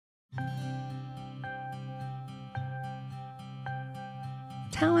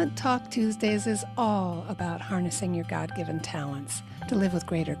Talent Talk Tuesdays is all about harnessing your God-given talents to live with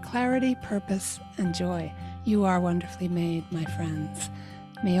greater clarity, purpose, and joy. You are wonderfully made, my friends.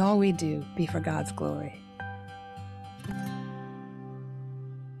 May all we do be for God's glory.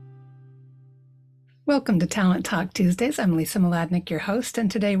 Welcome to Talent Talk Tuesdays. I'm Lisa Mladnick, your host,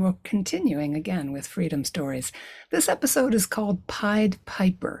 and today we're continuing again with Freedom Stories. This episode is called Pied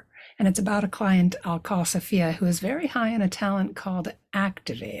Piper, and it's about a client I'll call Sophia, who is very high in a talent called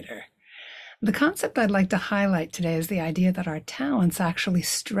Activator. The concept I'd like to highlight today is the idea that our talents actually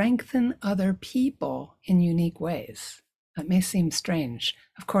strengthen other people in unique ways. That may seem strange.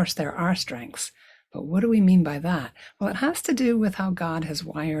 Of course, there are strengths. But what do we mean by that? Well, it has to do with how God has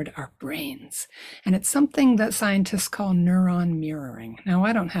wired our brains. And it's something that scientists call neuron mirroring. Now,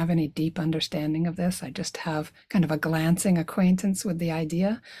 I don't have any deep understanding of this. I just have kind of a glancing acquaintance with the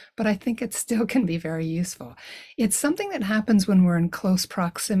idea, but I think it still can be very useful. It's something that happens when we're in close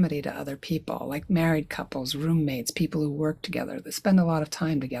proximity to other people, like married couples, roommates, people who work together, that spend a lot of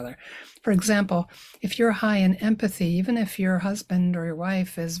time together. For example, if you're high in empathy, even if your husband or your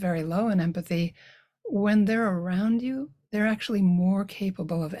wife is very low in empathy, when they're around you, they're actually more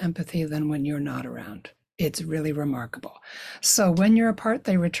capable of empathy than when you're not around. It's really remarkable. So when you're apart,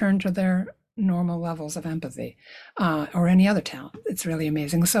 they return to their normal levels of empathy or any other talent. It's really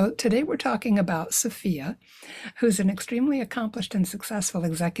amazing. So today we're talking about Sophia, who's an extremely accomplished and successful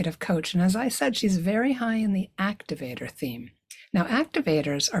executive coach. And as I said, she's very high in the activator theme. Now,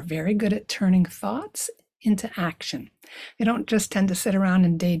 activators are very good at turning thoughts into action. They don't just tend to sit around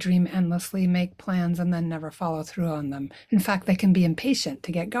and daydream endlessly, make plans, and then never follow through on them. In fact, they can be impatient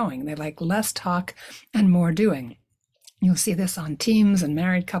to get going. They like less talk and more doing. You'll see this on teams and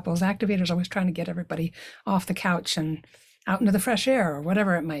married couples. Activators always trying to get everybody off the couch and out into the fresh air or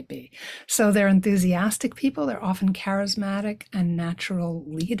whatever it might be. So they're enthusiastic people. They're often charismatic and natural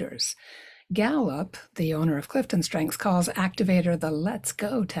leaders. Gallup, the owner of Clifton Strengths, calls Activator the let's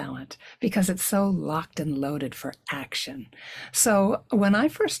go talent because it's so locked and loaded for action. So when I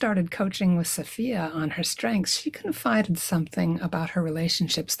first started coaching with Sophia on her strengths, she confided something about her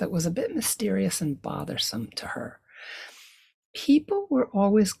relationships that was a bit mysterious and bothersome to her. People were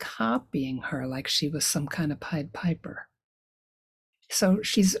always copying her like she was some kind of Pied Piper. So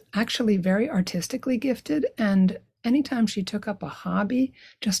she's actually very artistically gifted, and anytime she took up a hobby,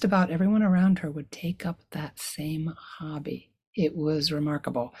 just about everyone around her would take up that same hobby. It was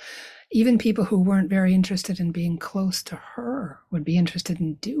remarkable. Even people who weren't very interested in being close to her would be interested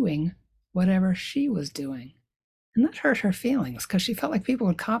in doing whatever she was doing. And that hurt her feelings because she felt like people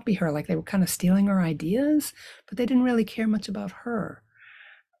would copy her, like they were kind of stealing her ideas, but they didn't really care much about her.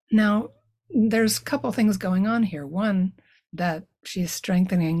 Now, there's a couple things going on here. One, that she's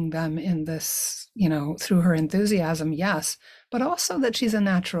strengthening them in this, through her enthusiasm, yes, but also that she's a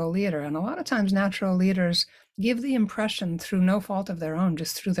natural leader. And a lot of times natural leaders give the impression through no fault of their own,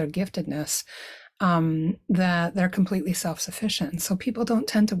 just through their giftedness, that they're completely self-sufficient. So people don't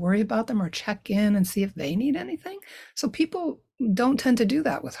tend to worry about them or check in and see if they need anything. So people don't tend to do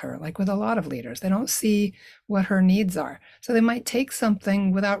that with her, like with a lot of leaders. They don't see what her needs are. So they might take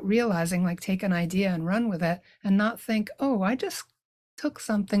something without realizing, like take an idea and run with it and not think, oh, I just took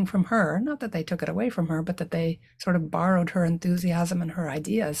something from her. Not that they took it away from her, but that they sort of borrowed her enthusiasm and her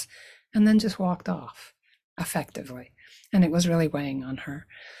ideas and then just walked off effectively. And it was really weighing on her.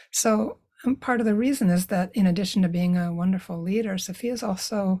 So part of the reason is that in addition to being a wonderful leader, Sophia's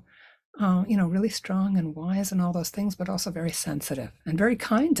also really strong and wise and all those things, but also very sensitive and very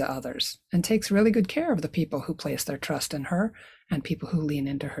kind to others and takes really good care of the people who place their trust in her and people who lean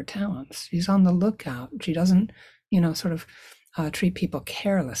into her talents. She's on the lookout. She doesn't, treat people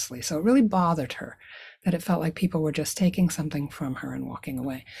carelessly. So it really bothered her that it felt like people were just taking something from her and walking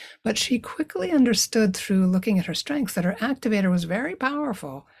away. But she quickly understood through looking at her strengths that her activator was very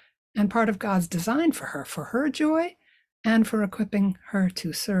powerful and part of God's design for her joy and for equipping her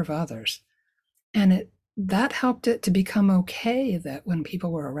to serve others. And that helped it to become okay that when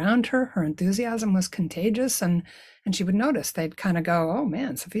people were around her, her enthusiasm was contagious, and she would notice, they'd kind of go, oh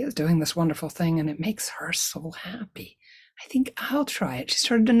man, Sophia's doing this wonderful thing and it makes her so happy. I think I'll try it. She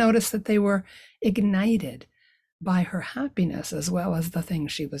started to notice that they were ignited by her happiness as well as the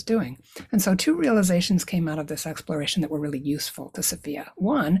things she was doing. And so two realizations came out of this exploration that were really useful to Sophia.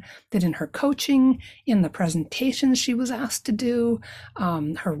 One, that in her coaching, in the presentations she was asked to do,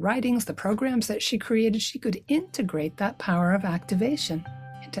 her writings, the programs that she created, she could integrate that power of activation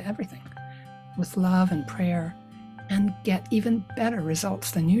into everything with love and prayer and get even better results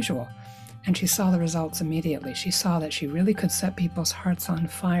than usual. And she saw the results immediately. She saw that she really could set people's hearts on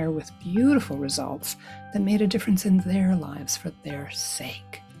fire with beautiful results that made a difference in their lives for their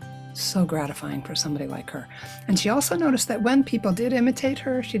sake. So gratifying for somebody like her. And she also noticed that when people did imitate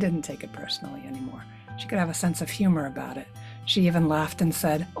her, she didn't take it personally anymore. She could have a sense of humor about it. She even laughed and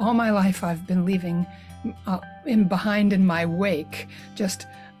said, all my life I've been leaving behind in my wake just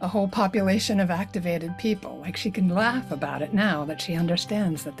a whole population of activated people. Like, she can laugh about it now that she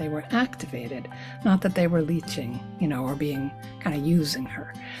understands that they were activated, not that they were leeching, or being kind of using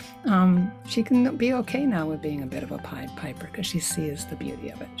her. She can be okay now with being a bit of a Pied Piper because she sees the beauty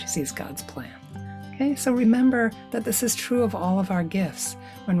of it. She sees God's plan. Okay, so remember that this is true of all of our gifts.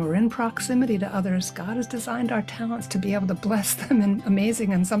 When we're in proximity to others, God has designed our talents to be able to bless them in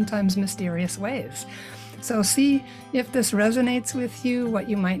amazing and sometimes mysterious ways. So see if this resonates with you, what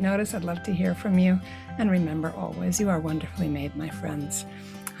you might notice. I'd love to hear from you. And remember always, you are wonderfully made, my friends.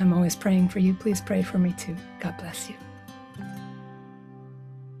 I'm always praying for you. Please pray for me too. God bless you.